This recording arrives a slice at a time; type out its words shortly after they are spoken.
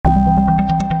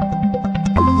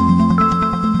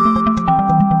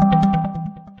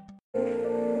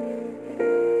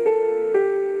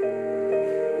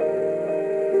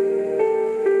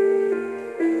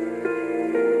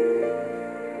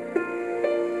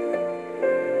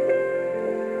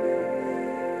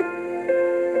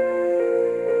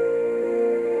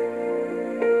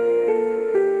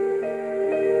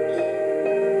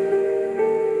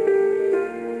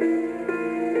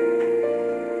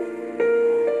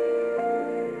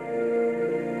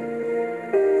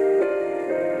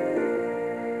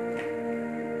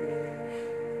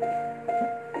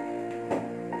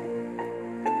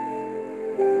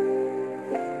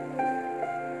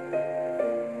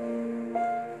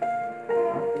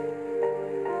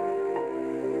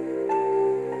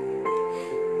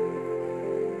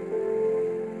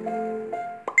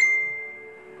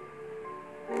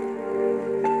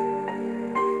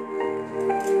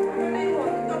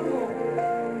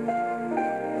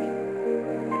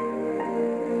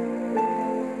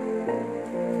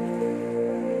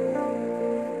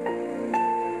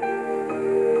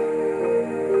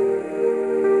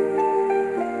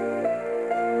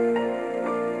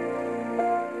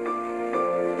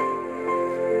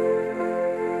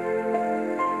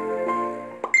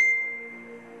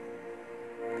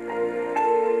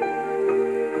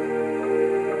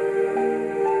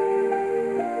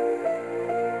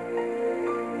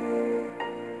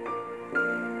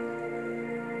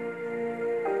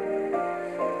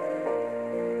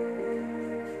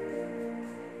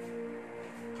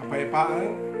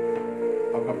kapayapaan,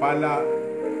 pagpapala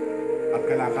at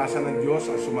kalakasan ng Diyos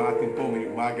ang sumaatin po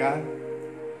ngayong umaga.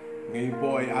 Ngayon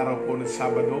po ay araw po ng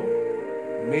Sabado,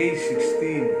 May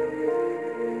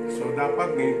 16. So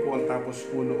dapat ngayon po ang tapos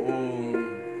po noong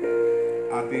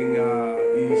ating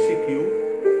ECQ,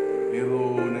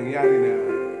 pero nangyari na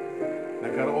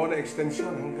nagkaroon ng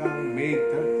extension hanggang May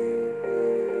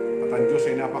 30. At ang Diyos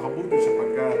ay napakabuti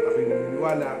sapagkat ako'y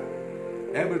naniniwala,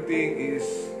 everything is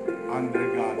under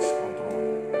God's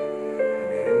control.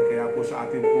 Amen. Kaya po sa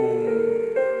atin pong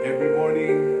every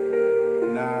morning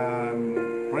na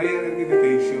prayer and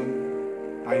meditation,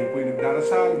 tayo po'y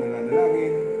nagdarasal,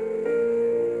 nananalangin,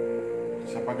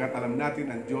 sapagkat alam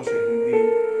natin ang Diyos ay hindi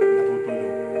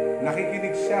natutulog.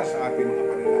 Nakikinig siya sa ating mga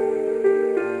panalangin.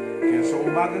 Kaya sa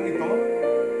umagang ito,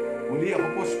 muli ako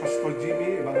po si Pastor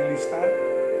Jimmy Evangelista,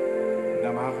 na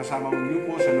makakasama niyo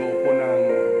po sa loob po ng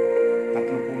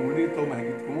 30 minuto,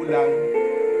 mahigit kumulang,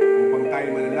 upang tayo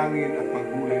manalangin at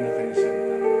pagbulay ng kanyang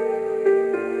salita.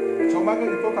 Sa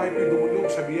umagang ito, tayo po'y dumulog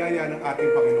sa biyaya ng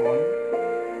ating Panginoon.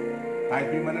 Tayo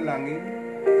po'y manalangin.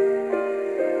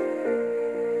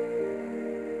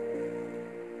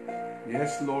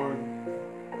 Yes, Lord.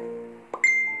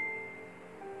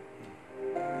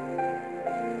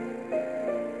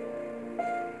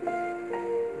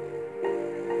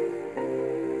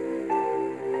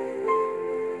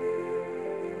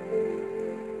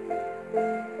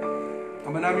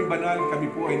 Ama namin banal, kami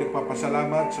po ay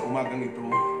nagpapasalamat sa umagang ito.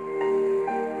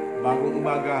 Bagong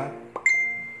umaga,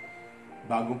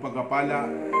 bagong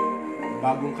pagpapala,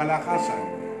 bagong kalakasan,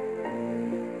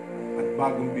 at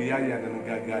bagong biyaya na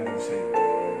nanggagaling sa iyo.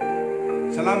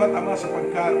 Salamat, Ama,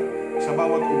 sapagkat sa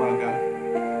bawat umaga,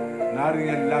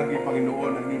 nariyan lagi,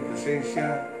 Panginoon, ang iyong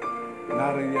presensya,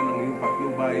 nariyan ang iyong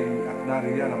patnubay, at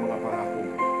nariyan ang mga pangako.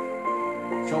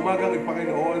 Sa umagang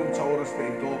Panginoon, sa oras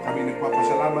na ito, kami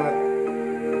nagpapasalamat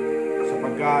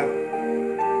sapagkat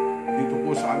dito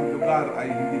po sa aming lugar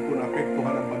ay hindi po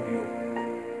naapektuhan ng bagyo.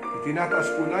 Itinataas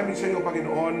po namin sa iyo,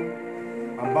 Panginoon,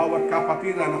 ang bawat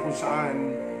kapatiran na kung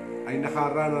saan ay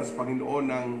nakaranas, Panginoon,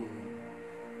 ng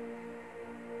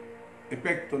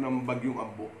epekto ng bagyong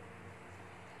Ambo.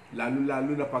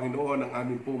 Lalo-lalo na, Panginoon, ang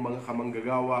aming po mga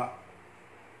kamanggagawa,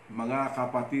 mga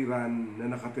kapatiran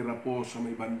na nakatira po sa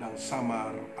may bandang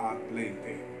Samar at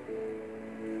Leyte.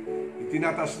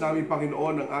 Itinataas namin,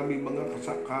 Panginoon, ang aming mga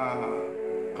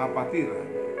kapatiran,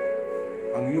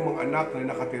 ang iyong mga anak na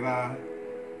nakatira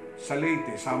sa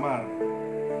Leyte, Samar,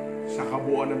 sa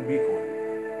kabuuan ng Bicol.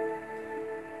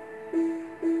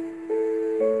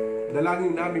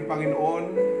 Dalangin namin, Panginoon,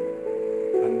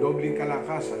 ang dobling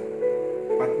kalakasan,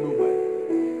 patnubay,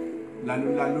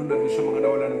 lalo-lalo na doon sa mga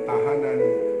nawalan ng tahanan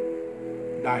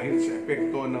dahil sa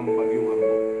epekto ng bagyong Ambo.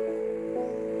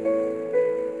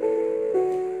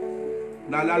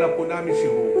 Naalala po namin si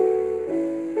Job.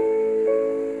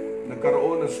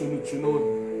 Nagkaroon ng sunod-sunod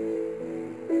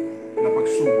na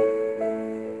pagsubok.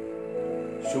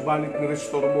 Subalit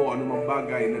ni-restore mo anumang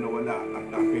bagay na nawala at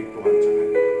naapektuhan sa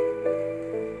kanya.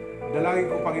 Dalangin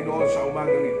ko, Panginoon, sa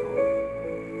umagang ito,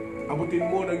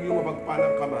 abutin mo ng iyong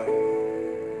mapagpalang kamay.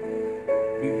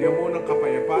 Bigyan mo ng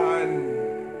kapayapaan.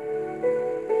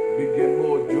 Bigyan mo,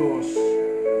 O Diyos,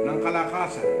 ng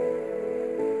kalakasan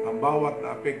ang bawat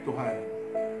naapektuhan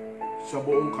sa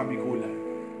buong kabikulan.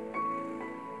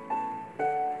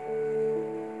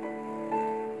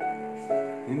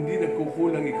 Hindi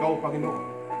nagkukulang ikaw, Panginoon.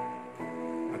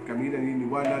 At kami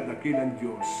naniniwala dakilang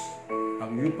Diyos,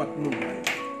 ang iyong patnubay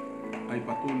ay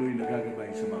patuloy na gagabay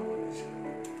sa bawat isa.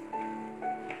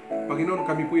 Panginoon,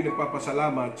 kami po'y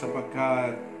nagpapasalamat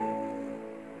sapagkat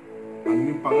ang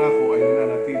iyong pangako ay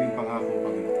nananatiling pangako,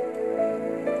 Panginoon.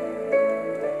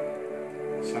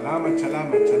 Salamat,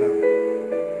 salamat, salamat.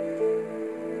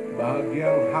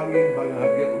 Bahagyang hangin,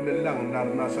 bahagyang ulan lang ang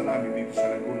naranasan namin dito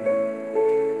sa Laguna.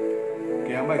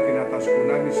 Kaya may tinataas ko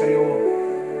namin sa iyo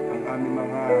ang aming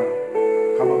mga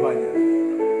kababayan.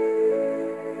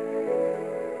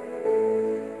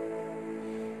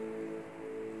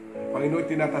 Panginoon,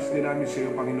 tinataas din namin sa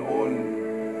iyo, Panginoon,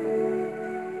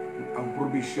 ang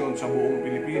provisyon sa buong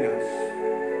Pilipinas.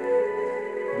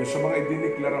 Doon sa mga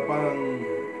idiniklara pang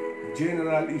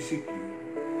General ECQ,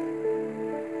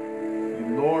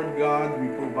 Lord God,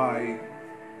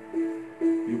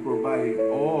 you provide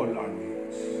all our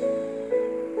needs.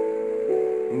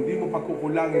 Hindi mo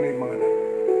pagkukulangin ang mga anak.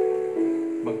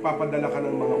 Magpapadala ka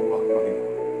ng mga uwak,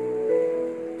 Panginoon.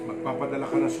 Magpapadala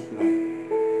ka ng supply.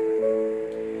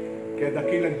 Kaya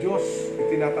dakilang Diyos,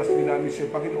 itinatas din namin sa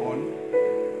Panginoon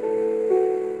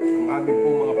ang aming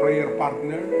pong mga prayer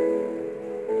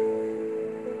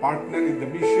partner in the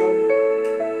mission,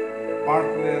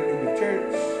 partner in the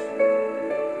church,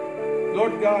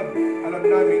 Lord God, alam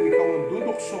namin ikaw ang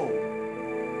dudukso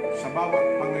sa bawat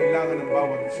pangailangan ng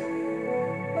bawat isa.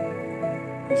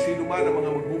 Kung sino man ang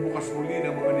mga magbubukas muli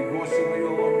ng mga negosyo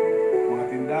ngayon, mga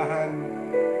tindahan,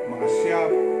 mga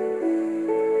shop,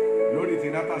 Lord,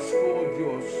 itinataas ko, O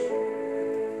Diyos,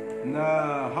 na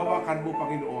hawakan mo,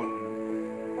 Panginoon,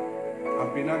 ang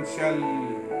financial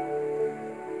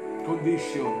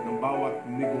condition ng bawat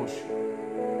negosyo.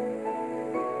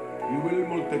 You will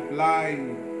multiply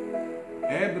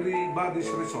everybody's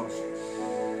resources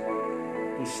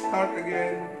to start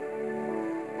again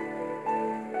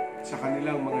sa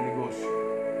kanilang mga negosyo.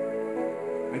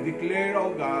 I declare,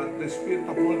 O God, the spirit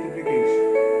of multiplication.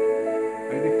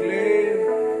 I declare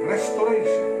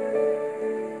restoration.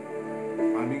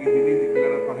 Aming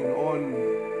idinideklara, Panginoon,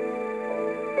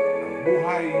 ang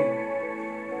buhay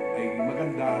ay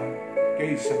maganda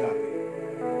kaysa dati.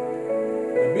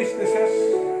 The businesses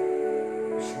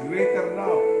is greater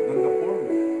now than the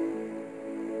former.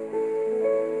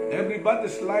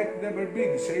 Everybody's life never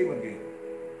be the same again.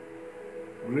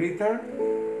 Greater,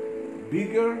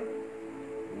 bigger,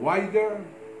 wider,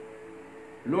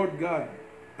 Lord God,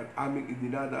 at aming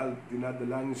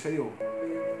dinadalangin sa iyo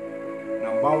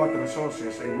na ang bawat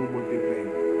resources ay bubultiply.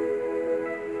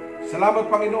 Salamat,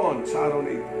 Panginoon, sa araw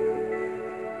na ito.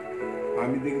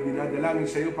 Amin din dinadalangin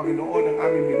sa iyo, Panginoon, ang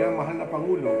aming minamahal na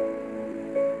Pangulo.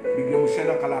 Bigyan mo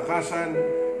siya ng kalakasan,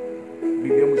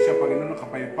 bigyan mo siya, Panginoon, ng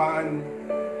kapayapaan,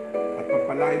 at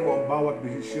pagpalain mo ang bawat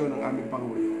desisyon ng aming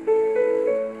Pangulo.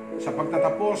 Sa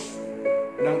pagtatapos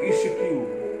ng ECQ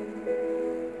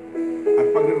at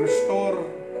pag-restore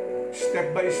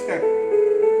step by step,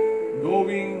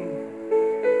 going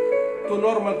to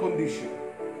normal condition.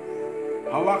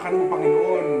 Hawakan mo,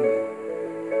 Panginoon,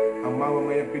 ang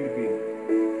mamamayang Pilipino.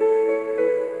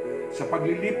 Sa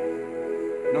paglilip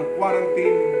ng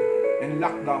quarantine and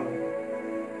lockdown,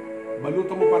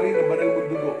 balutan mo pa rin ang banal mong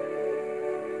dugo.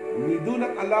 We do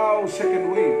not allow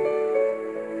second wave.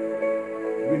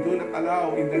 We do not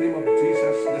allow, in the name of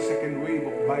Jesus, the second wave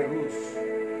of virus.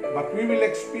 But we will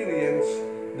experience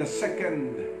the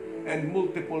second and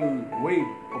multiple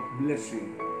wave of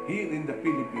blessing here in the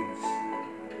Philippines,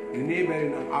 and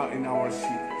even in our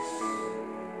cities.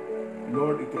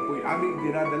 Lord, ito po'y aming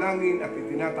dinadalangin at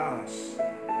itinataas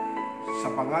sa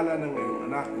pangalan ng iyong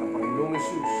anak na Panginoong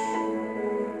Hesus.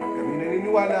 At kami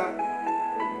naniniwala,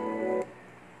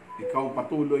 ikaw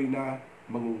patuloy na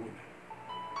mangunguna.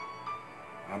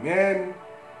 Amen,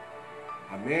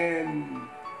 amen,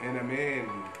 and amen.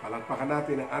 Palakpakan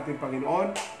natin ang ating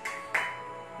Panginoon.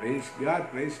 Praise God,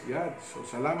 praise God. So,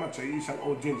 salamat sa isang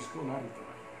audience ko narito.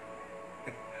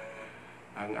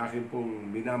 Ang aking pong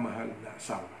minamahal na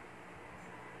asawa.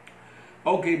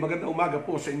 Okay, magandang umaga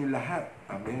po sa inyong lahat.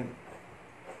 Amen.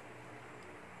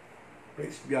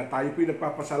 Praise God. Tayo po'y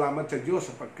nagpapasalamat sa Diyos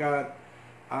sapagkat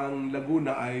ang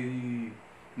Laguna ay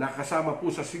nakasama po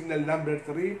sa signal number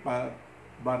 3.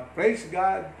 But praise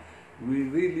God, we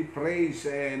really praise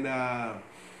and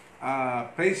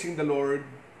praising the Lord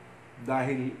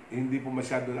dahil hindi po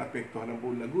masyado naapektuhan ng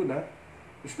buong Laguna,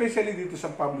 especially dito sa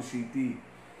Pablo City.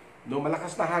 No,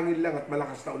 malakas na hangin lang at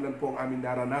malakas na ulan po ang aming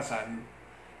naranasan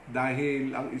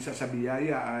dahil ang isa sa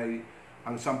biyaya ay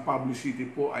ang San Pablo City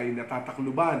po ay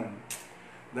natatakluban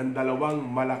ng dalawang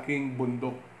malaking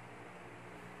bundok.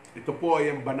 Ito po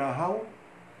ay ang Banahaw,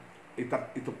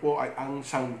 ito po ay ang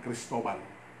San Cristobal.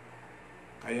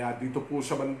 Kaya dito po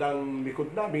sa bandang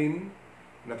likod namin,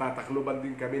 natatakluban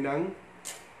din kami ng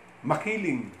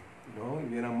Makiling. No?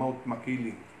 Yan ang Mount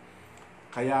Makiling.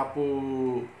 Kaya po,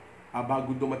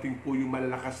 bago dumating po yung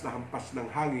malalakas na hampas ng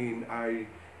hangin, ay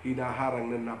hinaharang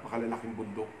ng napakalalaking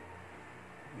bundok.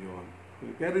 Yun.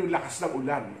 Pero yung lakas ng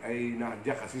ulan ay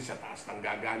nandiyan kasi sa taas ng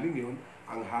gagaling yun,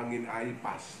 ang hangin ay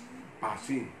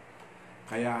passing.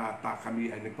 Kaya kami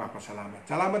ay nagpapasalamat.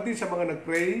 Salamat din sa mga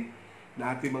nag-pray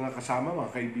na ating mga kasama,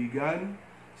 mga kaibigan.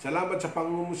 Salamat sa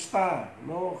pangumusta.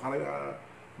 No?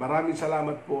 Maraming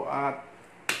salamat po at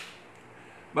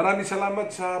maraming salamat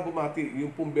sa bumati.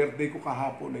 Yung pong birthday ko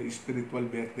kahapon ay spiritual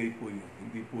birthday po yun.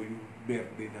 Hindi po yung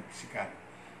birthday na physical.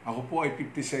 Ako po ay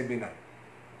 57 na.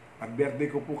 Ang birthday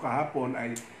ko po kahapon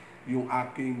ay yung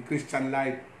aking Christian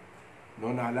life.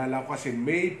 No, naalala ko kasi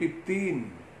May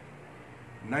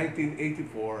 15,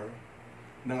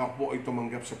 1984, nang ako po ay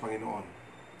tumanggap sa Panginoon.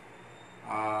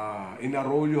 In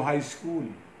Arroyo High School,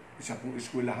 isa pong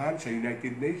eskwelahan sa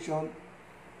United Nations.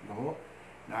 No?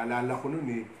 Naalala ko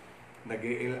noon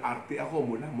nag-LRT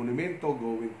ako mula Monumento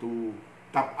going to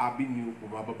Top Avenue,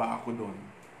 bumababa ako doon.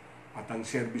 At ang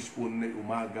service po na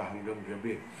umaga hanggang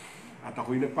gabi. At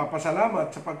ako'y nagpapasalamat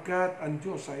sapagkat ang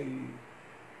Diyos ay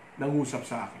nangusap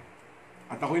sa akin.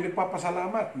 At ako'y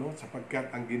nagpapasalamat, no,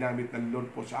 sapagkat ang ginamit ng Lord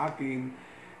po sa akin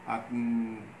at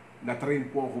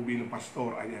na-train po ako bilang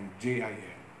pastor, ayan,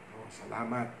 JIL. No,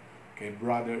 salamat kay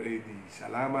Brother Eddie.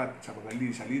 Salamat sa mga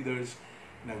leaders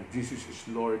ng Jesus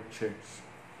is Lord Church.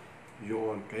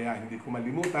 Yun, kaya hindi ko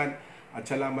malimutan. At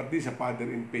salamat din sa Father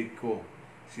in Faith ko,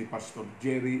 si Pastor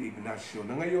Jerry Ignacio,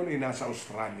 na ngayon ay nasa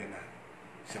Australia na.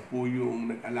 Siya po yung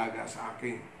nag-alaga sa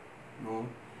akin, no?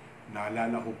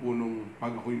 Naalala ko po nung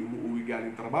pag ako'y umuwi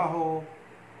galing trabaho,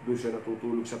 doon siya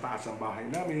natutulog sa taas ng bahay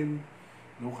namin,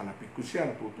 no? Kalapit ko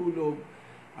siya, natutulog.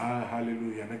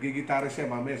 Hallelujah. Nagigitara siya,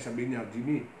 mamaya sabihin niya,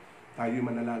 Jimmy, tayo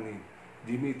manalangin.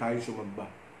 Jimmy, tayo sumamba.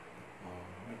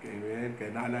 Okay, amen.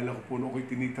 Kaya naalala ko po nung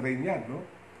ako'y tinitrain yan, no?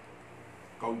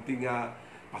 Kaunting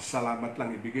pasalamat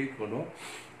lang ibigay ko, no?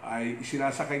 Ay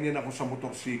isinasakay niya na ako sa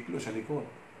motorsiklo sa likod.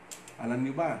 Alam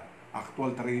niyo ba,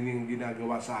 actual training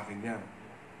ginagawa sa akin yan.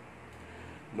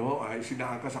 No, ay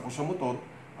sinaakas ako sa motor.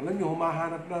 Alam niyo,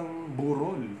 humahanap ng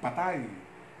burol, patay,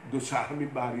 doon sa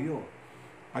aming baryo.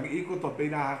 Pag iikot to, may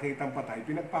nakakitang patay,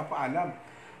 pinagpapaalam.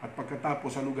 At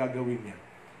pagkatapos, ano gagawin niya?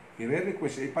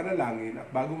 I-request, ipanalangin, at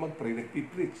bago mag-pray,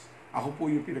 nagpipreach. Ako po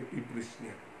yung pinagpipreach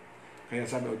niya. Kaya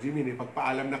sabi, Jimmy,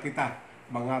 pagpaalam na kita,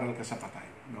 mangaral ka sa patay.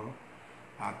 No?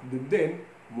 At doon din,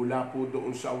 mula po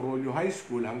doon sa Aurelio High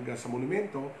School hanggang sa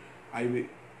monumento, ay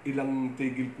ilang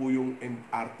tigil po yung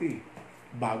MRT.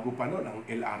 Bago pa noon ang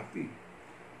LRT.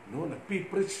 No,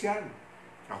 nagpipreach yan.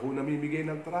 Ako namimigay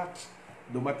ng tracts.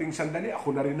 Dumating sandali,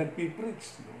 ako na rin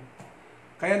nagpipreach. No?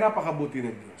 Kaya napakabuti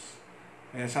ng Diyos.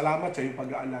 Kaya salamat sa iyong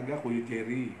pag-aalaga, Kuya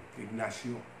Jerry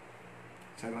Ignacio.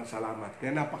 Salamat.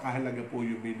 Kaya napakahalaga po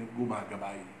yung may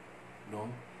gumagabay. No?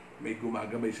 May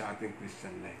gumagabay sa ating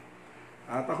Christian life.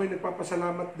 At ako'y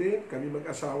nagpapasalamat din, kami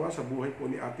mag-asawa, sa buhay po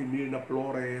ni Ate Mirna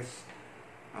Flores,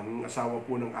 ang asawa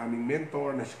po ng aming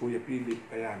mentor na si Kuya Philip.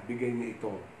 Kaya bigay niya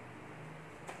ito.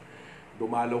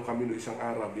 Dumalaw kami no isang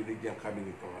araw, binigyan kami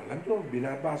nito. Alam nyo,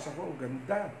 binabasa ko,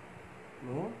 ganda.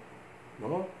 No?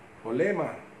 No?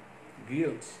 Polema,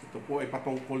 guilt. Ito po ay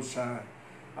patungkol sa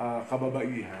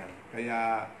kababaihan.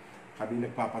 Kaya kami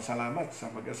nagpapasalamat sa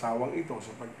mag-asawang ito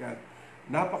sapagkat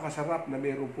napakasarap na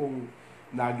meron pong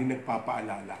lagi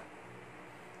nagpapaalala.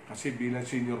 Kasi bilang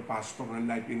senior pastor ng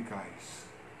Life in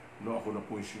Christ, no, ako na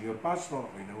po yung senior pastor,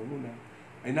 ako yung nangunguna,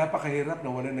 ay napakahirap na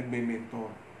wala nagme-mentor.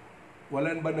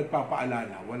 Wala ba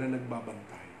nagpapaalala, wala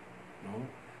nagbabantay. No?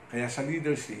 Kaya sa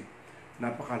leadership,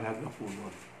 napakahalaga po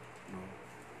nun. No?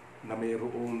 Na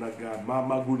mayroong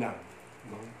nagmamagulang.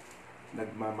 No?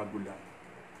 Nagmamagulang.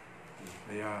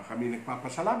 Kaya kami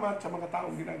nagpapasalamat sa mga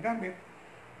taong ginagamit.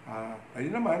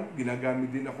 Ayun naman, ginagamit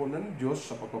din ako ng Diyos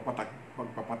sa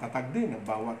pagpapatatag din ng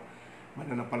bawat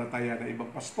mananampalataya na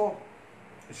ibang pastor,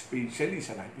 especially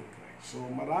sa Life in Christ. So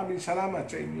maraming salamat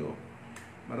sa inyo.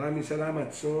 Maraming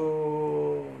salamat. So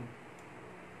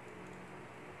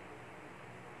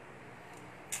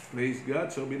praise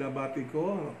God. So binabati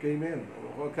ko. Okay, man.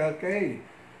 Okay.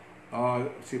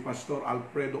 Si Pastor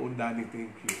Alfredo Undani,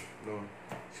 thank you. No?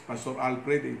 Si Pastor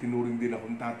Alfred, itinuring din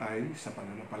akong tatay sa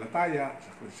pananampalataya, sa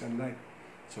Christian life.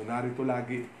 So narito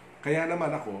lagi. Kaya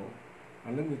naman ako,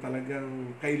 alam niyo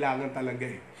talagang kailangan talaga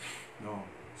eh. No?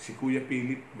 Si Kuya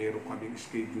Philip, meron kaming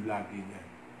schedule lagi niyan.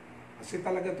 Kasi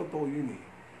talaga totoo yun eh.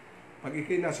 Pag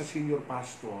ikay nasa senior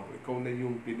pastor, ikaw na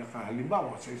yung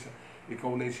pinakahalimbawa sa isa.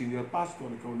 Ikaw na yung senior pastor,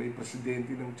 ikaw na yung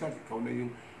presidente ng church, ikaw na yung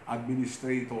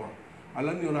administrator.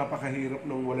 Alam niyo, napakahirap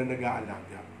nung wala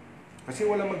nag-aalaga. Kasi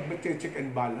wala mag-check and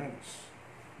balance.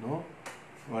 No?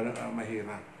 Wala,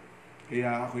 mahirap.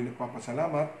 Kaya ako'y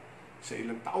nagpapasalamat sa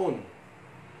ilang taon.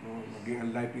 No? Maging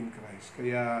ang Life in Christ.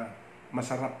 Kaya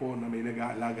masarap po na may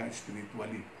nag-aalaga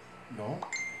spiritually. No?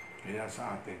 Kaya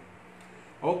sa atin.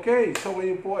 Okay, so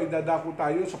ngayon po ay dadako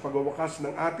tayo sa pagwawakas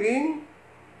ng ating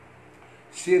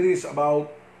series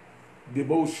about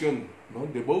devotion. No?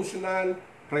 Devotional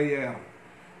prayer.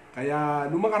 Kaya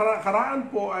nung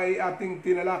karaan po ay ating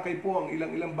tinalakay po ang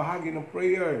ilang-ilang bahagi ng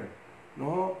prayer.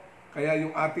 No? Kaya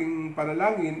yung ating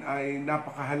panalangin ay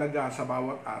napakahalaga sa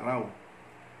bawat araw.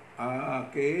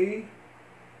 Okay.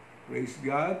 Praise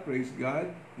God, praise God.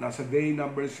 Nasa day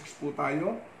number 6 po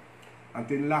tayo. Ang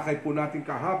tinalakay po natin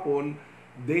kahapon,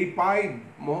 day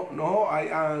 5, no,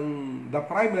 ay ang the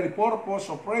primary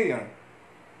purpose of prayer.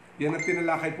 Yan ang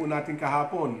tinalakay po natin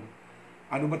kahapon.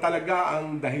 Ano ba talaga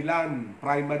ang dahilan,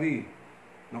 primary?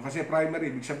 No, kasi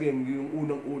primary, ibig sabihin, yung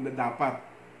unang-una dapat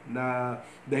na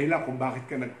dahilan kung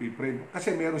bakit ka nagpipray.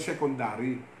 Kasi meron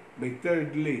secondary, may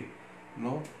thirdly.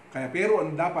 No? Kaya, pero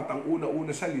ang dapat, ang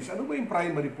una-una sa list, ano ba yung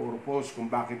primary purpose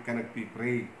kung bakit ka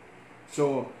nagpipray?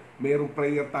 So, mayroong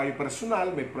prayer tayo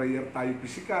personal, may prayer tayo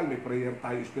physical, may prayer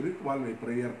tayo spiritual, may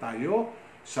prayer tayo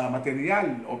sa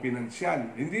material o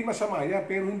pinansyal. Hindi masama yan,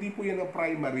 pero hindi po yan ang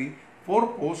primary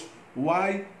purpose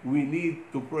why we need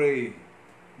to pray.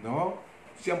 No?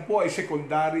 Siyan po ay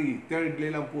secondary,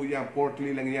 thirdly lang po yan,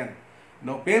 fourthly lang yan.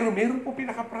 No? Pero meron po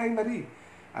pinaka-primary.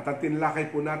 At ang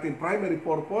tinlakay po natin, primary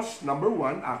purpose, number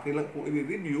 1, akin lang po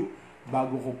i-review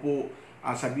bago ko po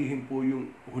sabihin po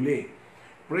yung huli.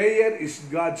 Prayer is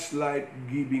God's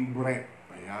life-giving breath.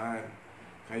 Ayan.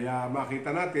 Kaya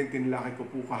makita natin, tinlakay ko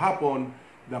po kahapon,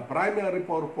 the primary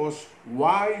purpose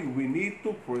why we need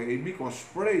to pray because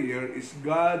prayer is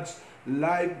God's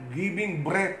life-giving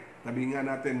breath. Sabi nga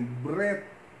natin, breath.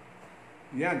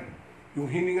 Yan. Yung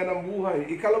hininga ng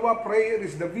buhay. Ikalawa, prayer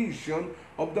is the vision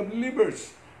of the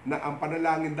believers. Na ang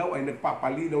panalangin daw ay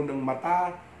nagpapalinaw ng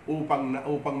mata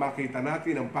upang makita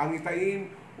natin ang pangitain,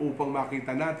 upang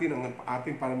makita natin ang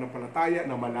ating pananampalataya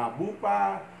na malabo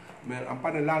pa. Ang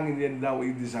panalangin yan daw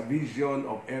ay is a vision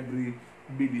of every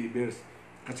believers.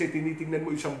 Kasi tinitingnan mo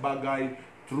isang bagay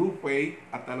through faith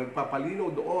at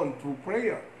nagpapalinaw doon through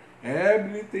prayer.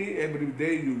 Every day,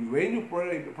 when you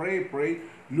pray,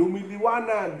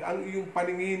 lumiliwanag ang iyong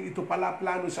paningin. Ito pala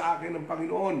plano sa akin ng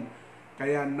Panginoon.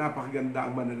 Kaya napakaganda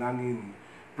ang manalangin.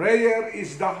 Prayer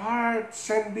is the heart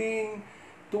sending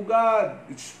to God.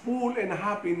 It's full and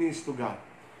happiness to God.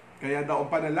 Kaya daw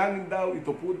ang panalangin daw, ito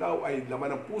po daw ay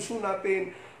laman ng puso natin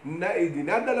na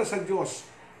idinadala sa Diyos.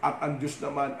 At ang Diyos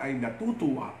naman ay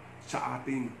natutuwa sa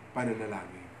ating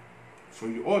pananalangin. So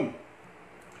yun.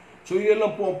 So yun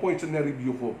lang po ang points na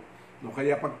review ko. No,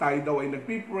 kaya pag tayo daw ay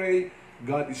nagpipray,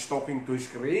 God is talking to His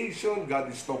creation, God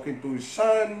is talking to His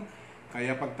Son.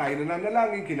 Kaya pag tayo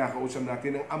nananalangin, kinakausap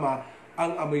natin ng Ama,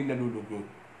 ang ama'y nalulugod.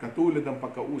 Katulad ng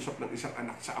pagkausap ng isang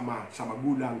anak sa ama, sa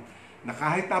magulang, na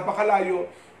kahit napakalayo,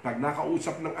 pag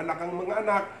nakausap ng anak ang mga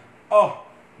anak,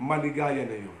 maligaya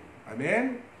na yun.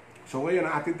 Amen? So ngayon,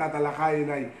 ang ating tatalakayin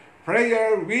ay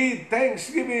prayer with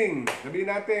thanksgiving.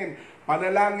 Sabihin natin,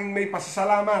 panalangin may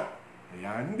pasasalamat.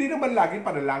 Ayan. Hindi naman laging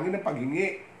panalangin ng paghingi.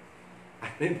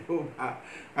 Amen po ba?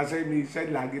 Kasi minsan,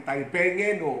 lagi tayo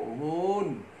penge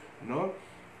noon. No?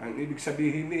 Ang ibig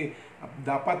sabihin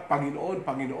dapat Panginoon,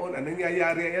 Panginoon. Anong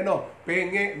nangyayari?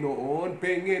 Penge noon,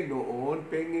 penge noon,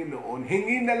 penge noon.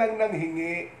 Hingi na lang ng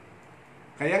hingi.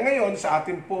 Kaya ngayon, sa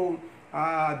ating pong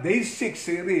Day 6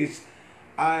 series,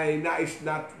 ay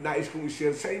nais kong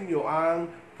i-share sa inyo ang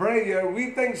prayer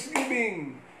with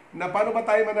thanksgiving. Na paano ba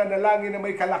tayo mananalangin na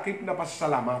may kalakip na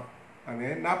pasasalamat?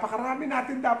 Amen? Napakarami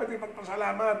natin dapat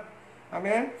ipagpasalamat.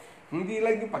 Amen? Hindi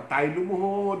lang yung pag tayo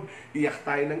lumuhod, iyak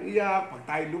tayo ng iyak, pag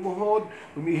tayo lumuhod,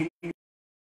 humihingi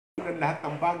ng lahat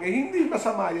ng bagay. Hindi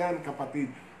masama yan,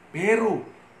 kapatid. Pero,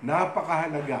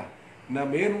 napakahalaga na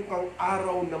meron kang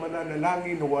araw na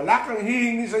mananalangin na wala kang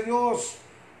hihingi sa Diyos.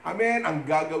 Amen. Ang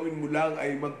gagawin mo lang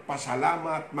ay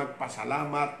magpasalamat,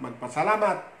 magpasalamat,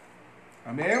 magpasalamat.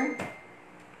 Amen.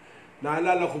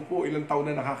 Naalala ko po ilang taon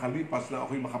na nakakalipas na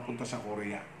ako'y makapunta sa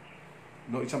Korea.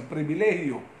 No, isang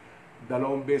pribilehiyo. 2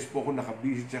 beses po ako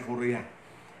nakabisit sa Korea.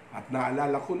 At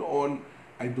naalala ko noon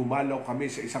ay dumalaw kami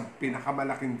sa isang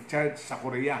pinakamalaking church sa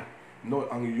Korea. No,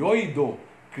 ang Yoido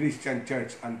Christian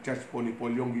Church, ang church po ni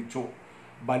Paul Yonggi-cho.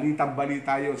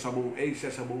 Balitang-balita yun sa buong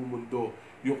Asia, sa buong mundo,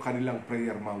 yung kanilang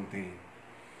prayer mountain.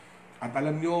 At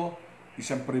alam nyo,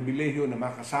 isang pribilehyo na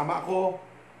makasama ako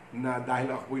na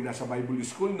dahil ako'y nasa Bible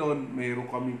School noon, mayroon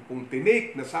kami pong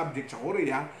tinake na subject sa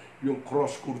Korea, yung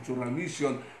cross-cultural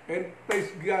mission. And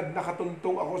praise God,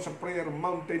 nakatuntong ako sa prayer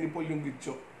mountain ni Paul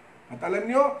Yonggi-cho. At alam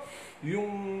nyo,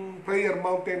 yung prayer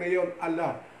mountain na yun,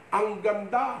 ang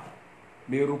ganda.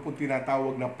 Mayroon pong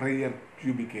tinatawag na prayer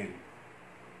cubicle.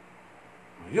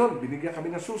 Yun, binigyan kami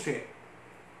ng susi.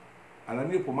 Alam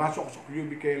niyo, pumasok sa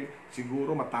cubicle,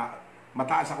 siguro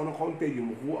mataas ako ng konti,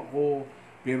 yumuko ako,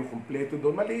 pero kompleto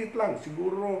doon. Maliit lang,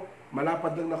 siguro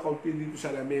malapad lang na konti dito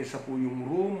sa lamesa po yung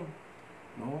room.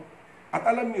 No? At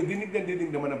alam niyo,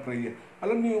 dinig naman ang prayer.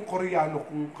 Alam niyo yung Koreano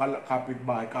kung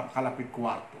kapitbahay, kalapit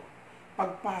kwarto.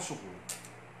 Pagpasok mo,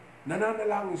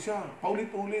 nananalangin siya,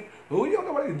 paulit-ulit.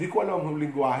 Hindi ko alam ang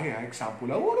lingwahe, example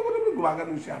lang.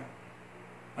 Gumagano siya.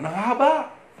 Anong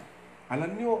haba?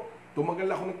 Alam niyo,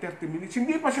 tumagal ako ng 30 minutes,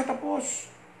 hindi pa siya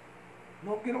tapos.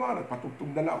 No, ginawa,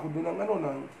 nagpatugtog na lang ako doon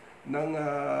ng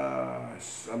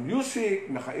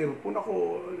music, naka-earphone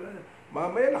ako.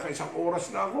 Mamaya, naka-1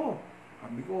 oras na ako.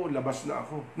 Sabi ko, labas na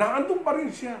ako. Naandun pa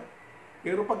rin siya.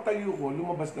 Pero pag tayo ko,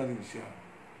 lumabas na rin siya.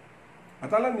 At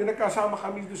alam niyo, nagkasama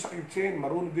kami doon sa kitchen,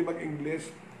 marunong din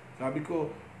mag-English. Sabi ko,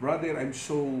 brother, I'm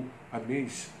so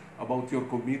amazed about your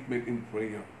commitment in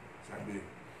prayer. Sabi,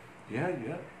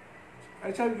 yeah.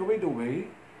 I said, by the way,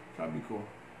 sabi ko,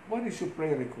 what is your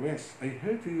prayer request? I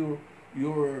heard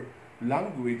your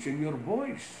language and your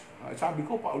voice. Sabi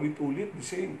ko, paulit-ulit, the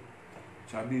same.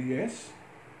 Sabi, yes.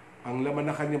 Ang laman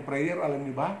ng kanyang prayer, alam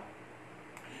niyo ba?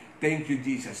 Thank you,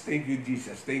 Jesus. Thank you,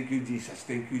 Jesus. Thank you, Jesus.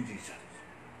 Thank you, Jesus.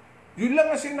 Yun lang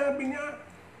ang sinabi niya.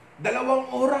 2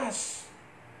 oras.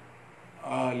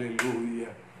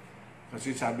 Hallelujah.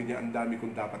 Kasi sabi niya, ang dami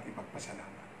kong dapat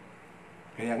ipagpasalamat.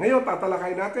 Kaya ngayon,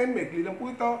 tatalakay natin, maikli lang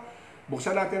po ito.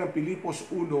 Buksan natin ang Pilipos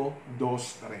 1, 2,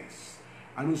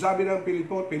 3. Anong sabi ng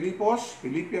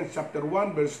Philippians chapter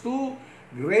 1, verse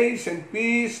 2, Grace and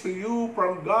peace to you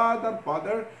from God our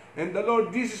Father and the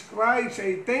Lord Jesus Christ.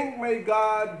 I thank my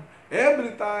God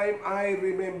every time I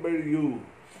remember you.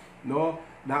 No?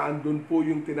 Naandun po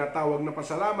yung tinatawag na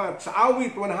pasalamat sa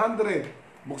awit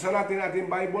 100. Buksan natin ating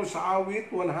Bible sa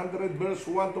awit 100 verse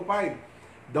 1 to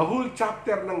 5. The whole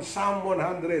chapter ng Psalm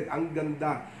 100. Ang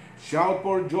ganda. Shout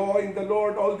for joy in the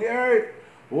Lord, all the earth.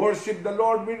 Worship the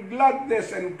Lord with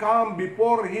gladness and come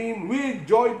before Him with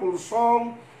joyful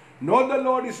song. Know the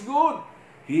Lord is good.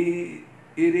 It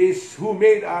is who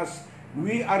made us.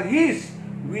 We are His.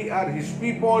 We are His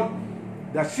people,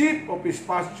 the sheep of His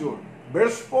pasture.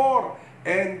 Verse 4,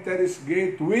 enter His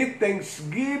gate with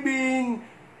thanksgiving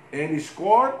and His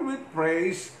court with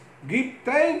praise. Give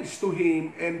thanks to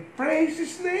Him and praise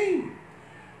His name.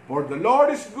 For the Lord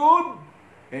is good,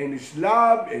 and His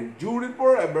love endureth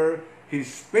forever. His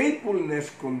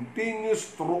faithfulness continues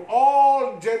through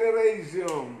all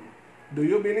generations. Do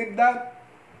you believe that?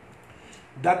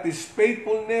 That His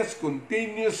faithfulness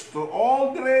continues through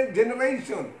all the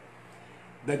generations.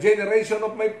 The generation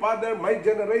of my father, my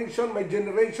generation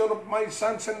of my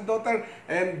sons and daughters,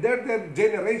 and their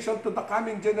generation to the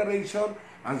coming generation.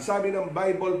 Ang sabi ng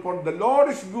Bible, for the Lord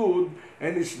is good,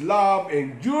 and His love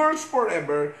endures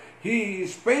forever. He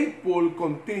is faithful,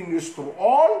 continues through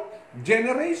all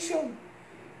generation.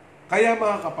 Kaya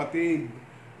mga kapatid,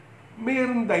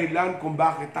 mayroong dahilan kung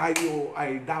bakit tayo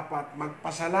ay dapat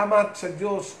magpasalamat sa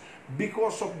Diyos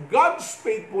because of God's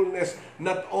faithfulness,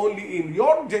 not only in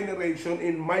your generation,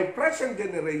 in my present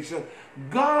generation.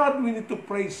 God, we need to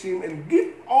praise Him and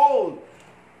give all.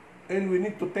 And we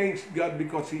need to thank God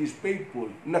because He is faithful,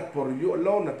 not for you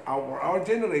alone, not for our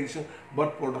generation,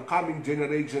 but for the coming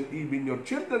generation, even your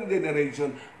children's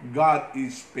generation. God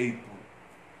is faithful.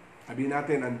 Sabihin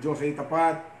natin, ang Diyos ay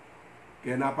tapat.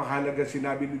 Kaya napakahalaga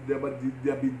sinabi ni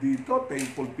David dito,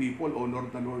 thankful people honor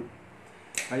the Lord.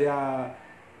 Kaya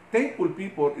thankful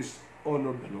people is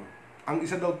honor the Lord. Ang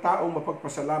isa daw taong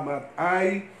mapagpasalamat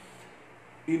ay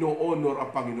ino-honor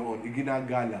ang Panginoon,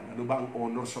 iginagalang. Ano ba ang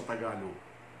honor sa Tagalog?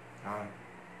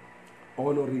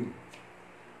 Honoring.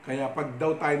 Kaya pag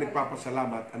daw tayo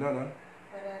nagpapasalamat,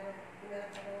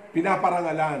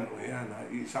 pinaparangalan. O yan,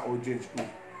 isa audience ko.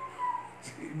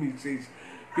 Message.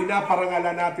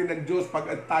 Pinaparangalan natin ng Diyos pag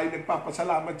tayo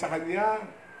nagpapasalamat sa Kanya.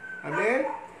 Amen?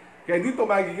 Kaya dito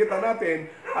makikita natin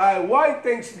why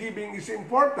thanksgiving is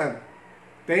important.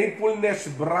 Thankfulness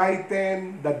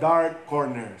brighten the dark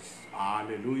corners.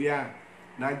 Hallelujah.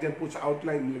 Nandiyan po sa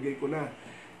outline, nilagay ko na.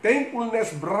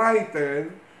 Thankfulness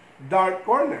brighten dark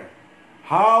corner.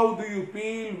 How do you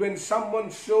feel when someone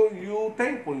show you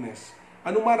thankfulness?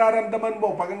 Anong mararamdaman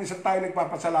mo pag ang isang tayo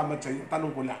nagpapasalamat sa iyo?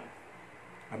 Tanong ko lang.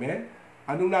 Amen?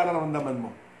 Anong nararamdaman mo?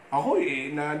 Ako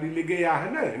naliligayahan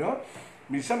na no?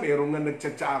 Minsan mayroong nga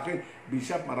nag-chat sa akin,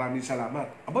 Bishop, maraming salamat.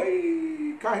 Abay,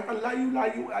 kahit ang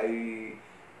layo-layo ay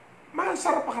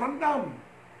masarap pakiramdam.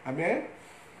 Amen?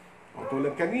 O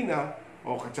tulad kanina,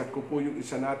 kachat ko po yung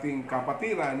isa nating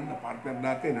kapatiran, na partner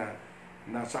natin na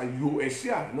nasa US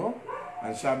siya, no?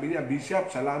 Ang sabi niya,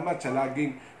 Bishop, salamat sa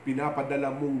laging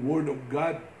pinapadala mong Word of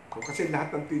God. Kasi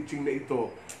lahat ng teaching na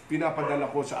ito,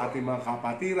 pinapadala ko sa ating mga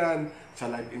kapatiran, sa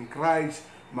Life in Christ,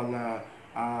 mga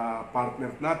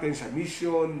partner natin sa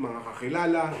mission, mga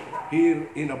kakilala, here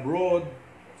in abroad.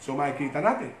 So makikita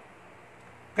natin.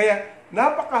 Kaya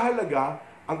napakahalaga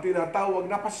ang tinatawag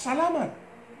na pasalamat.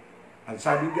 Ang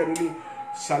sabi nga rin,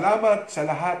 salamat sa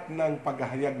lahat ng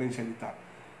paghahayag ng salita.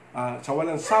 Sa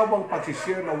walang sawang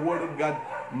pag-share ng Word of God,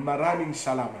 maraming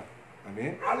salamat.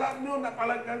 Amen? Alam nyo,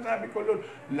 napalagan sabi ko, Lord,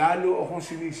 lalo akong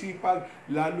sinisipag,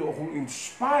 lalo akong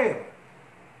inspire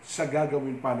sa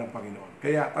gagawin pa ng Panginoon.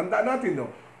 Kaya, tandaan natin, no,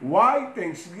 why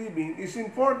thanksgiving is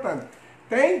important.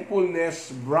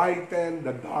 Thankfulness brighten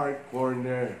the dark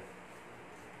corner.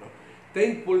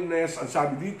 Thankfulness, ang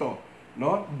sabi dito,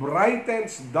 no,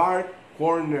 brightens dark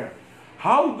corner.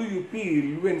 How do you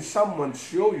feel when someone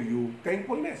show you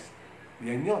thankfulness?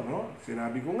 Yan yun, no?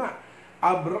 Sinabi ko nga.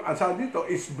 Sabi dito,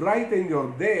 is brighten your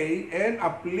day and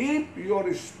uplift your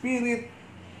spirit.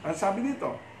 Ang sabi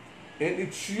dito, and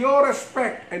it's your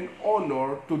respect and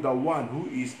honor to the one who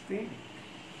is thanked.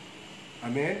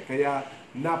 Amen? Kaya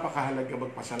napakahalaga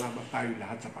magpasalamat tayo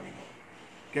lahat sa Panginoon.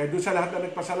 Kaya doon sa lahat na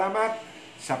nagpasalamat,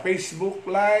 sa Facebook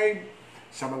Live,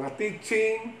 sa mga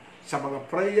teaching, sa mga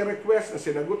prayer request na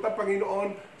sinagot ng Panginoon,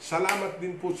 salamat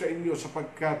din po sa inyo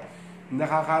sapagkat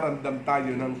nakakaramdam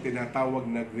tayo ng tinatawag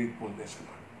na gratefulness.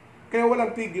 Kaya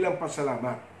walang tigil ang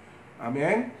pasalamat.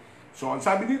 Amen? So, ang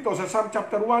sabi dito sa Psalm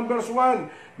chapter 1 verse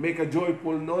 1, make a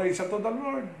joyful noise unto the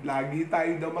Lord. Lagi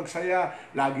tayong daw magsaya,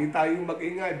 lagi tayong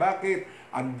mag-ingay. Bakit?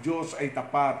 Ang Diyos ay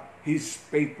tapat. His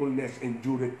faithfulness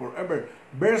endureth forever.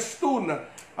 Verse 2,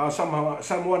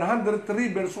 Psalm 103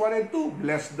 verse 1 and 2,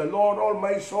 bless the Lord, all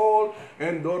my soul,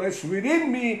 and all is within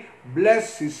me,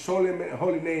 bless His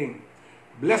holy name.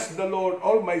 Bless the Lord,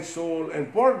 all my soul,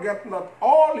 and forget not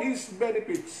all His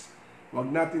benefits. Huwag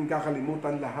natin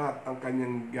kakalimutan lahat ang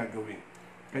kanyang gagawin.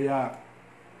 Kaya,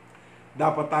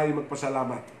 dapat tayo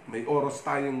magpasalamat. May oras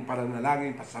tayong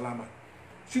pananalangin, pasalamat.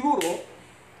 Siguro,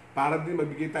 para din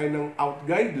magbigay tayo ng out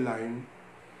guideline,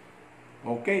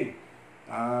 okay,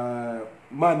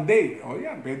 Monday,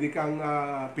 yan, pwede kang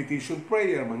petition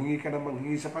prayer, manghingi ka ng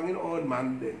manghingi sa Panginoon,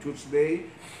 Monday, Tuesday,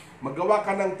 magawa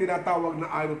ka ng tinatawag na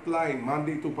outline.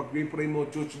 Monday ito pag-pray mo,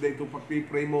 Tuesday ito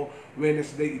pag-pray mo,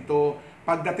 Wednesday ito.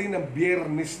 Pagdating ng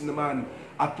Biyernes naman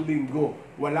at Linggo,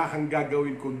 wala kang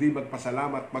gagawin kundi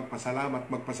magpasalamat, magpasalamat,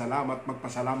 magpasalamat,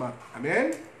 magpasalamat. Amen?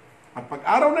 At pag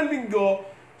araw ng Linggo,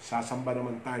 sasamba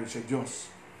naman tayo sa Diyos.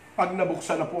 Pag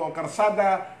nabuksan na po ang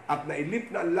karsada at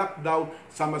nailip na ang lockdown,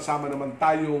 sama-sama naman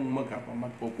tayong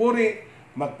magpupuri,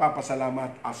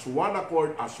 magpapasalamat as one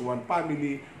accord, as one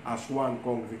family, as one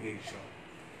congregation.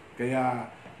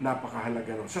 Kaya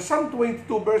napakahalaga nun. Sa Psalm 22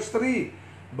 verse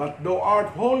 3, but thou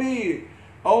art holy,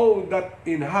 O that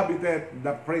inhabited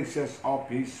the praises of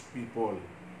His people.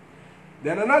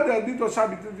 Then another, dito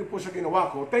sabi dito po sa ginawa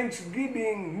ko,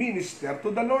 thanksgiving minister to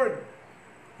the Lord.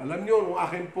 Alam niyo, nung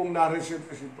akin pong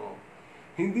na-research ito,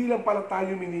 hindi lang pala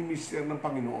tayo miniminister ng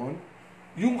Panginoon,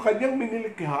 yung kanyang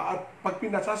minilikha at pag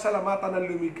pinasasalamatan ng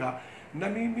lumikha,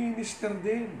 nami-minister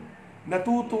din.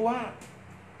 Natutuwa.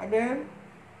 Amen?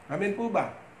 Amen po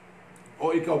ba? O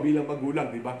ikaw bilang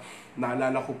magulang, di ba?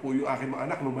 Naalala ko po yung aking mga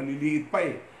anak nung maliliit pa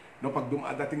eh. No, pag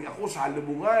dumadating ako sa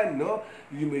lubungan, no,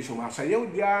 yung may sumasayaw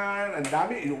diyan, ang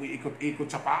dami, yung iikot-ikot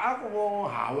sa paa ko,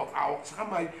 hawak-hawak sa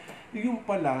kamay. Yung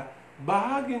pala,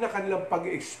 bahagi na kanilang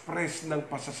pag-express ng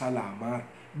pasasalamat.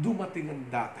 Dumating ang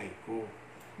datay ko.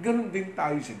 Ganon din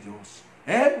tayo sa Diyos.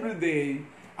 Every day,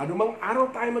 anumang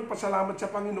araw tayo magpasalamat sa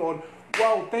Panginoon,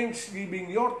 wow, thanksgiving,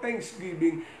 your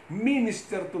thanksgiving,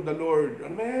 minister to the Lord.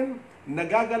 Amen?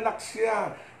 Nagagalak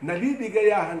siya,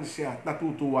 naliligayahan siya,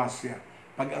 natutuwa siya.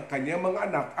 Pag ang kanyang mga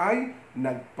anak ay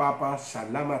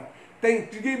nagpapasalamat.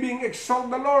 Thanksgiving, exalt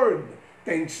the Lord.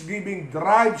 Thanksgiving,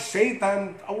 drive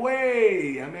Satan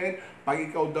away. Amen? Pag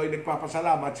ikaw daw ay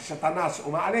nagpapasalamat, si Satanas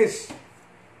umaalis.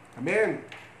 Amen?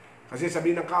 Kasi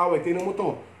sabi ng kaaway, tinan mo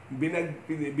to,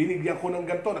 binigyan ko ng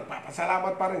ganito,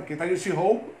 nagpapasalamat pa rin. Kita niyo si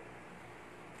Hope?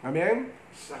 Amen?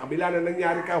 Sa kabila na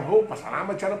nangyari ka, Hope,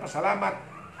 pasalamat siya ng pasalamat.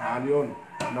 Yun,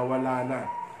 nawala na.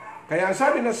 Kaya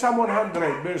sabi ng Psalm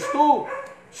 100, verse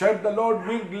 2, serve the Lord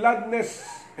with gladness.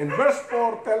 And verse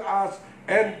 4 tell us,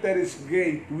 enter His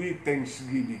gate with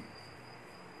thanksgiving.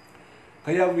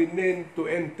 Kaya we need to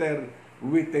enter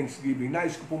with thanksgiving.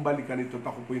 Nais ko pong balikan ito,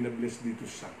 ako po yung na-bless dito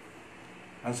sa.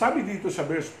 Ang sabi dito sa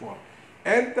verse 4,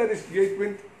 enter His gate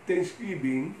with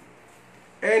thanksgiving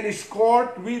and His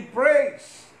court with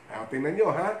praise. Tingnan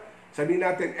nyo ha. Sabihin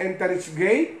natin, enter His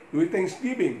gate with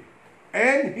thanksgiving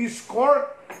and His court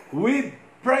with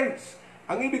praise.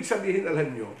 Ang ibig sabihin, alam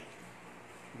nyo,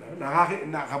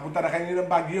 nakapunta na kayo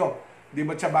ng Baguio. Di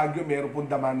ba sa Baguio, meron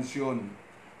pong damansion.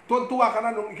 Tuwa ka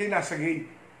na nung ikay nasa gate.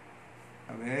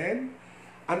 Amen?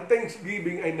 Ang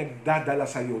thanksgiving ay nagdadala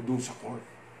sa iyo doon sa court.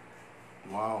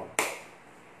 Wow.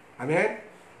 Amen?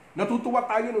 Natutuwa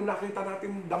tayo nung nakita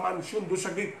natin the mansion doon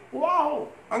sa gate. Wow!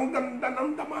 Ang ganda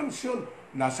ng the mansion.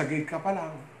 Nasa gate ka pa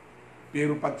lang.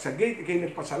 Pero pag sa gate, ikay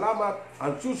nagpasalamat,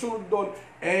 ang susunod doon,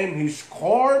 and His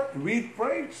court with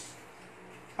praise.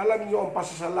 Alam niyo, ang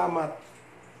pasasalamat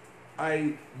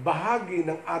ay bahagi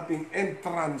ng ating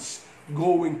entrance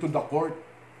going to the court.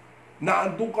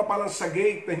 Naandun ka pa lang sa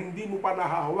gate na hindi mo pa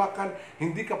nahahawakan,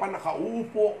 hindi ka pa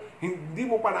nakauupo, hindi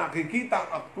mo pa nakikita ang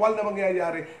aktwal na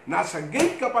mangyayari. Nasa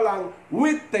gate ka pa lang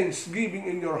with thanksgiving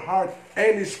in your heart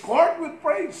and His court with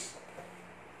praise.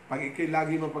 Pag ikay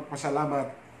lagi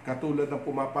mapagpasalamat, katulad ng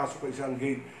pumapasok ka isang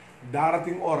gate,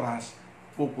 darating oras,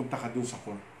 pupunta ka dun sa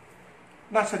court.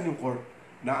 Nasaan yung court?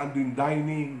 Naandun yung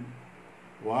dining.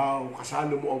 Wow,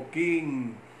 kasalo mo ang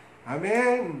king.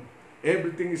 Amen.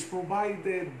 Everything is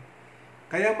provided.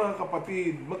 Kaya mga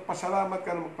kapatid, magpasalamat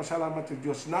ka na magpasalamat sa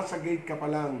Diyos. Nasa gate ka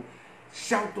pa lang.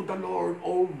 Shout to the Lord,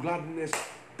 all gladness.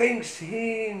 Thanks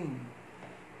Him.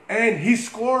 And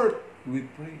His court with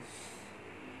praise.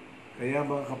 Kaya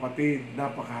mga kapatid,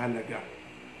 napakahalaga.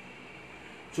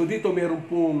 So dito meron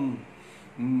pong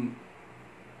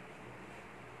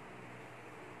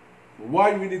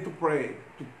why we need to pray,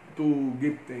 to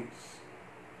give thanks.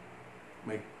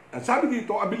 Ang sabi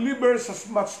dito, a believer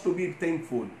has much to be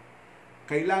thankful.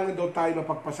 Kailangan daw tayo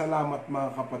mapagpasalamat mga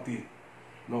kapatid.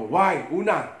 No, why?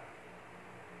 Una,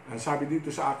 ang sabi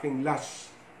dito sa aking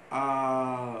last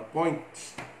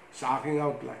points, sa aking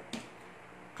outline.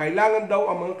 Kailangan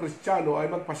daw ang mga Kristiyano ay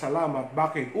magpasalamat.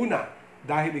 Bakit? Una,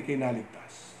 dahil ikay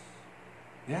naligtas.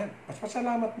 Yan,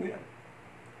 pasalamat mo yan.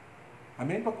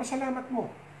 Amen, pagpasalamat mo.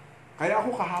 Kaya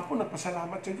ako kahapon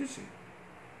nagpasalamat sa Diyos eh.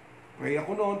 Pray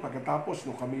ako noon, pagkatapos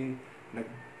nung kami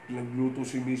nagluto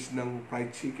si Miss ng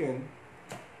fried chicken,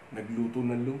 nagluto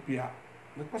ng lumpia,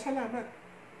 nagpasalamat.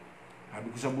 Sabi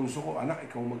ko sa bunso ko, anak,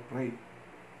 ikaw mag-pray.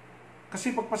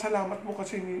 Kasi pagpasalamat mo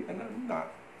kasi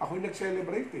ako'y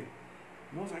nag-celebrate eh.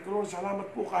 No, sabi ko, Lord, salamat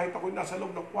po kahit ako'y nasa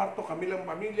loob ng kwarto, kami lang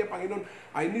pamilya, Panginoon,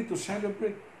 I need to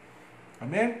celebrate.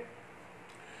 Amen?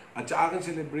 At sa aking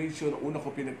celebration, una ko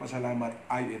pinagpasalamat,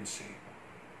 I am saved.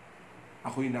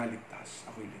 Ako'y naligtas.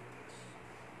 Ako'y ligtas.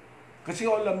 Kasi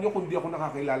alam nyo, kung di ako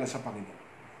nakakilala sa Panginoon,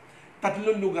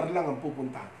 3 lugar lang ang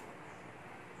pupuntahan ko.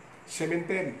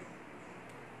 Cemetery,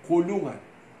 kulungan,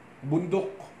 bundok.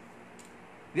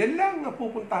 Yan lang ang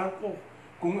pupuntahan ko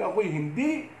kung ako'y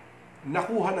hindi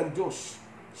nakuha ng Diyos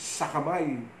sa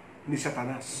kamay ni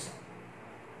Satanas.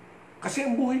 Kasi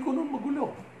ang buhay ko noon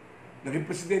magulo. Naging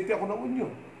presidente ako ng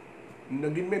Union.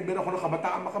 Naging member ako ng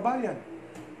Kabataan Makabayan.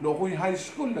 Noong ako'y high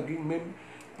school, naging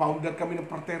founder kami ng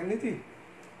fraternity.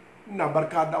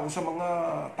 Nabarkada ako sa mga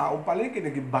taong palengke,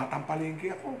 naging batang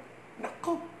palengke ako.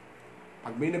 Nako!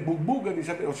 Pag may nagbugbugan,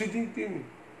 isabi, si JT,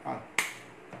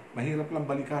 mahirap lang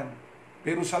balikan.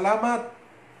 Pero salamat,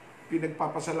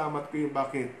 pinagpapasalamat ko yung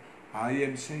bakit. I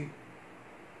am saved.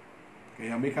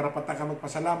 Kaya may karapatan ka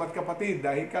magpasalamat, kapatid,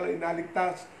 dahil ka lang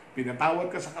inaligtas, pinatawad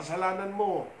ka sa kasalanan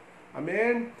mo.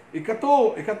 Amen?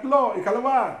 Ikatlo,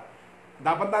 ikalawa,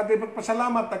 dapat natin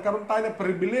magpasalamat, nagkaroon tayo ng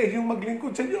pribilehyong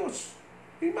maglingkod sa Diyos.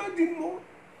 Imagine mo.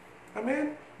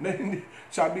 Amen?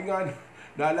 Sabi nga,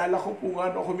 naalala ko po nga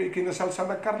ako may kinasal sa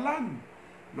Nagkarlan.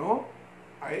 No?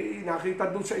 Ay, nakita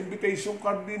doon sa invitation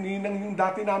card din, ninang yung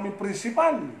dati namin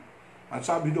principal. At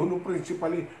sabi doon ng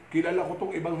principal, kilala ko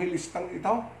tong ebanghelistang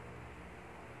ito.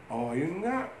 O, yun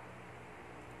nga.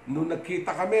 Nung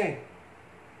nagkita kami,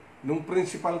 nung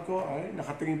principal ko, ay,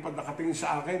 nakatingin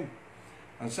sa akin.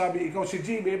 Ang sabi, ikaw si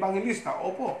Jimmy, evangelista?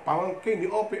 Opo. Pamangkin ni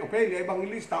Opelia,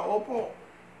 evangelista? Opo.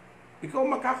 Ikaw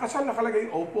magkakasal, nakalagay?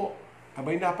 Opo.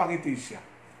 Abay, napangiti siya.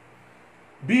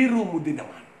 Biro mo din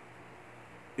naman.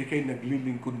 Ika'y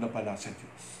naglilingkod na pala sa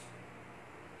Diyos.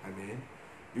 Amen?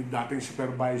 Yung dating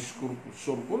supervisor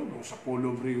ko, nung sa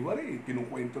Polo Brewery,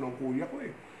 kinukwento ng kuya ko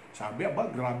eh. Sabi,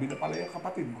 grabe na pala yung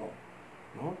kapatid mo.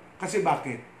 No? Kasi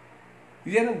bakit?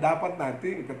 Yan ang dapat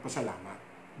natin ipagpasalamat.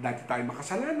 Dati tayo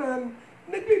makasalanan,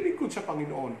 naglilingkod sa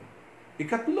Panginoon.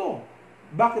 Ikatlo,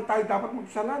 bakit tayo dapat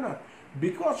magpasalamat?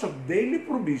 Because of daily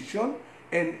provision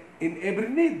and in every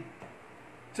need.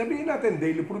 Sabihin natin,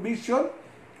 daily provision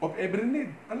of every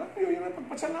need. Alam niyo, yun ang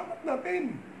pagpasalamat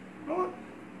natin. No?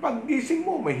 Pag-gising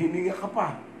mo, may hininga ka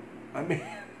pa. Amen.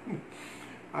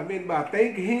 Amen ba?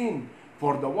 Thank Him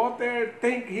for the water,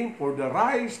 thank Him for the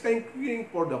rice, thank Him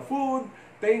for the food,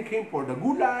 thank Him for the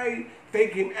gulay,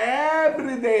 thank Him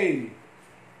every day.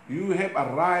 You have a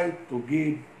right to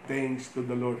give thanks to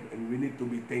the Lord and we need to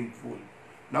be thankful.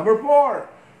 Number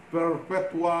 4,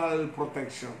 perpetual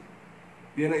protection.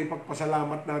 Yan ang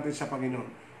ipagpasalamat natin sa Panginoon.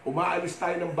 Umaalis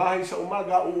tayo ng bahay sa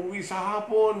umaga, uuwi sa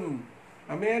hapon.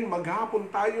 Amen?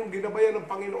 Maghapon tayong ginabayan ng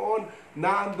Panginoon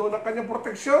na andon ang kanyang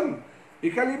proteksyon.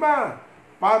 Ikalima,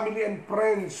 family and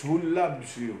friends who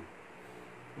loves you.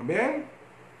 Amen?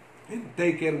 And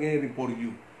take care ngayon for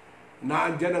you.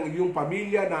 Naandyan ang iyong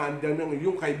pamilya, naandyan ang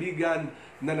iyong kaibigan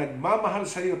na nagmamahal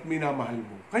sa iyo at minamahal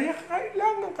mo. Kaya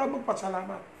kailangan ka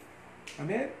magpasalamat.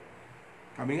 Amen?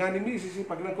 Kami nga ni Mrs.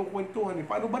 pag nagkukwentuhan,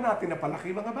 paano ba natin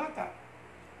napalaki mga bata?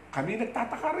 Kami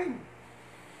nagtataka rin.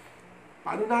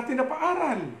 Paano natin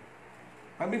napaaral?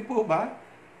 Amen po ba?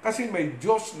 Kasi may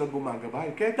Diyos na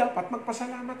gumagabay. Kaya dapat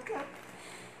magpasalamat ka.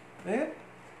 Amen?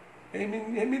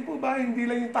 Amen po ba? Hindi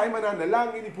lang yung tayo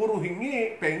mananalangin, puro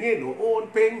hingi, pengi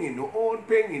noon, pengi noon,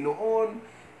 pengi noon.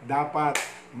 Dapat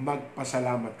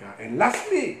magpasalamat ka. And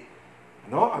lastly,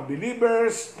 a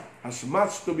believers has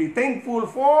much to be thankful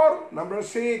for. Number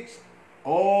 6,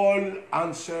 all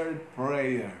answered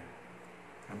prayer.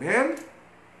 Amen?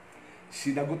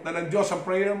 Sinagot na ng Diyos ang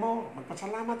prayer mo.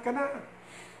 Magpasalamat ka na.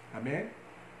 Amen?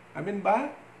 Amen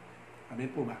ba? Amen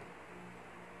po ba?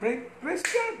 Praise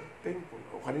God. Thankful.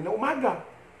 O kanina umaga,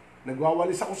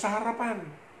 nagwawalis ako sa harapan.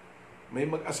 May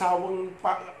mag-asawang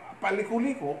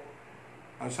paliko-liko.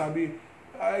 Ang sabi,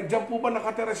 diyan po ba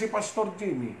nakatira si Pastor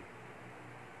Jimmy?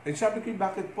 Eh sabi ko,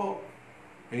 bakit po?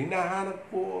 Eh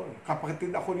hinahanap po.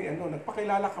 Kapatid ako ni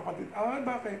nagpakilala kapatid.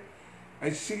 Bakit?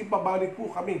 Ay sige, pabalik po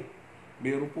kami.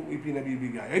 Meron pong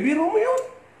ipinabibigay. Eh biro mo yun.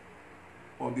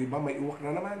 O di ba may uwak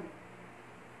na naman.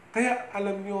 Kaya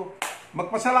alam nyo,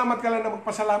 magpasalamat ka lang na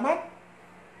magpasalamat,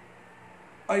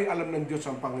 ay alam ng Diyos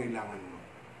ang pangailangan mo.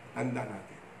 Tanda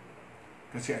natin.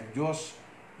 Kasi ang Diyos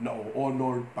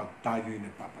na-honor pag tayo'y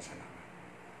nagpapasalamat.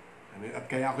 At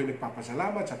kaya ako'y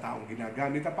nagpapasalamat sa taong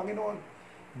ginagamit ang Panginoon.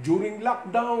 During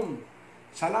lockdown,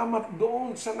 salamat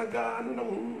doon sa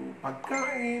ng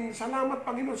pagkain. Salamat,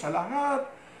 Panginoon, sa lahat.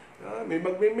 May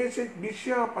magme-message,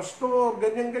 bisya, pastor,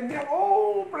 ganyan-ganyan.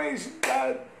 Oh, praise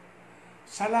God!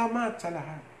 Salamat sa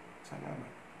lahat.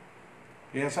 Salamat.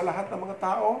 Kaya sa lahat ng mga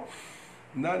tao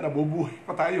na nabubuhay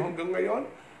pa tayo hanggang ngayon,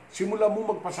 simula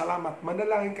mo magpasalamat,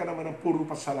 manalangin ka naman ng puro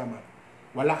pasalamat.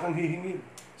 Wala kang hihingin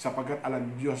sapagkat alam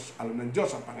ng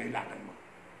Diyos ang pangailangan mo.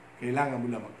 Kailangan mo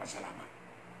lang magpasalamat.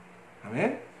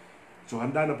 Amen? So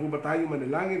handa na po ba tayo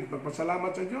manalangin at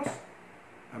magpasalamat sa Diyos?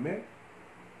 Amen?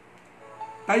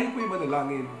 Tayo po'y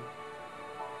manalangin.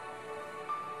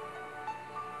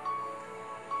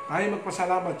 Tayo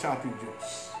magpasalamat sa ating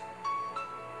Diyos.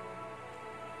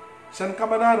 San ka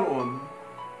man naroon,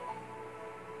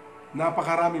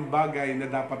 napakaraming bagay na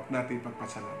dapat natin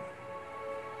pagpasalamat.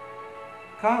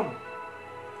 Come.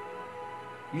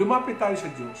 Lumapit tayo sa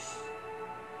Diyos.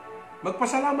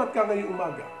 Magpasalamat ka ngayong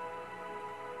umaga.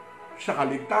 Sa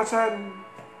kaligtasan,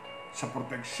 sa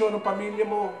proteksyon ng pamilya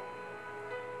mo,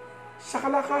 sa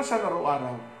kalakasan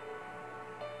araw-araw.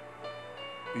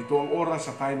 Ito ang oras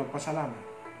sa tayo magpasalamat.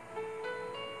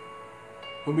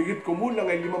 Humigit kumulang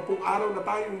ay 50 araw na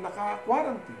tayong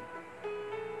naka-quarantine.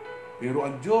 Pero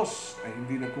ang Diyos ay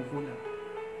hindi nagkukulang.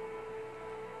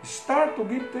 Start to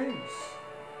give thanks.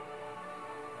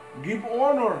 Give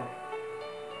honor.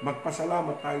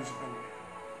 Magpasalamat tayo sa Kanya.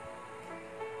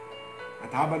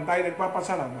 At habang tayo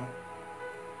nagpapasalamat,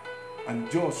 ang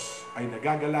Diyos ay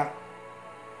nagagalak,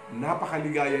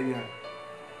 napakaligaya niya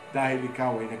dahil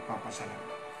ikaw ay nagpapasalamat.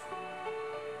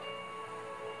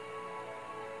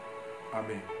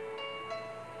 Amen.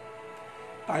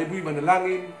 Tayo po'y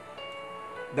manalangin.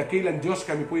 Dakilang Diyos,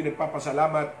 kami po'y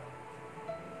nagpapasalamat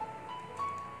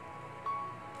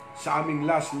sa aming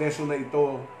last lesson na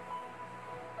ito,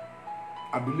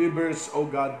 A Believer's, O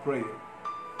God, Prayer.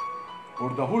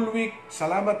 For the whole week,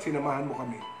 salamat, sinamahan mo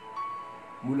kami.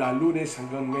 Mula Lunes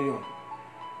hanggang ngayon,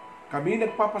 kami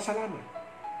nagpapasalamat.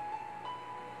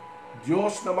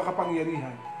 Diyos na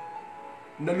makapangyarihan,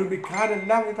 na lumikha ng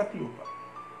langit at lupa,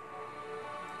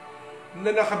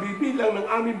 na nakabibilang ng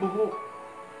aming buhok,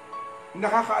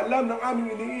 nakakaalam ng aming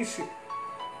iniisip,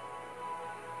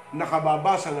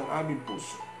 nakababasa ng aming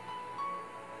puso.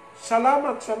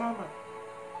 Salamat, salamat.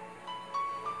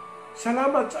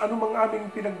 Salamat sa anumang aming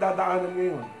pinagdadaanan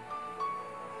ngayon.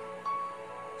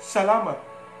 Salamat.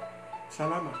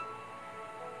 Salamat.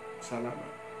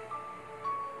 Salamat.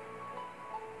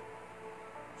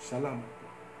 Salamat.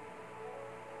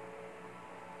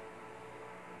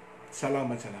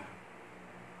 Salamat sa lahat.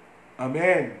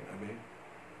 Amen. Amen.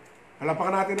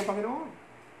 Palapakan natin ang Panginoon.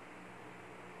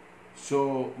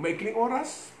 So, maikling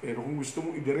oras, pero kung gusto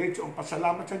mong idiretso ang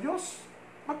pasalamat sa Diyos,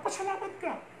 magpasalamat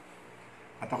ka.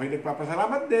 At ako'y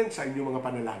nagpapasalamat din sa inyong mga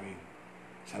panalangin.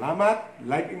 Salamat,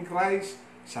 Life in Christ.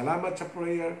 Salamat sa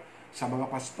prayer. Sa mga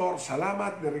pastor,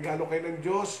 salamat, niregalo kayo ng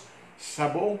Diyos.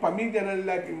 Sa buong pamilya ng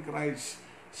Life in Christ,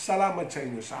 salamat sa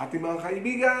inyo. Sa ating mga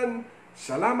kaibigan,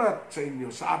 salamat sa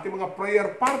inyo. Sa ating mga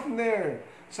prayer partner,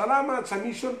 salamat sa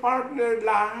mission partner,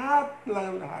 lahat.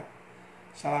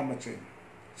 Salamat sa inyo.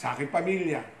 Sa aking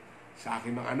pamilya, sa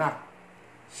aking mga anak,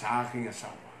 sa aking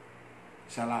asawa,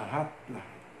 sa lahat.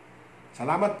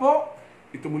 Salamat po.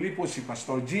 Ito muli po si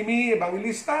Pastor Jimmy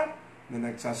Evangelista na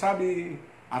nagsasabi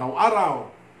araw-araw,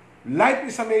 life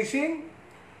is amazing,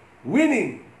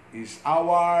 winning is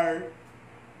our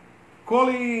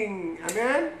calling.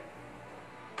 Amen?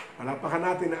 Palapakan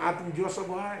natin ang ating Diyos sa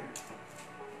buhay.